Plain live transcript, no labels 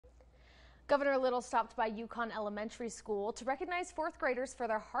Governor Little stopped by Ucon Elementary School to recognize fourth graders for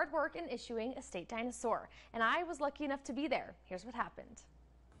their hard work in issuing a state dinosaur. And I was lucky enough to be there. Here's what happened.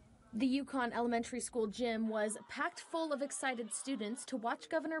 The Ucon Elementary School gym was packed full of excited students to watch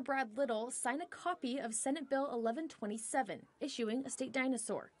Governor Brad Little sign a copy of Senate Bill 1127, issuing a state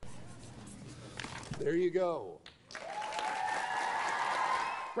dinosaur. There you go.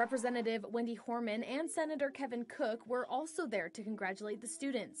 Representative Wendy Horman and Senator Kevin Cook were also there to congratulate the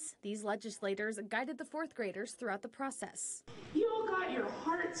students. These legislators guided the fourth graders throughout the process. You all got your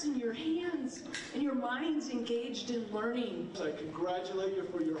hearts and your hands and your minds engaged in learning. I congratulate you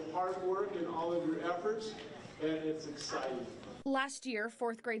for your hard work and all of your efforts, and it's exciting. Last year,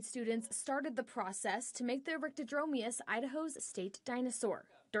 fourth grade students started the process to make the Rictodromeus Idaho's state dinosaur.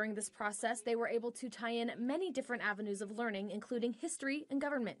 During this process, they were able to tie in many different avenues of learning, including history and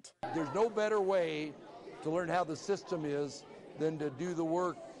government. There's no better way to learn how the system is than to do the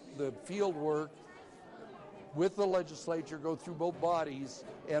work, the field work, with the legislature, go through both bodies,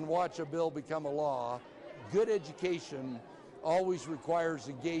 and watch a bill become a law. Good education always requires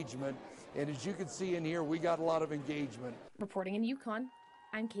engagement, and as you can see in here, we got a lot of engagement. Reporting in Ucon,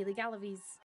 I'm Kaylee Galaviz.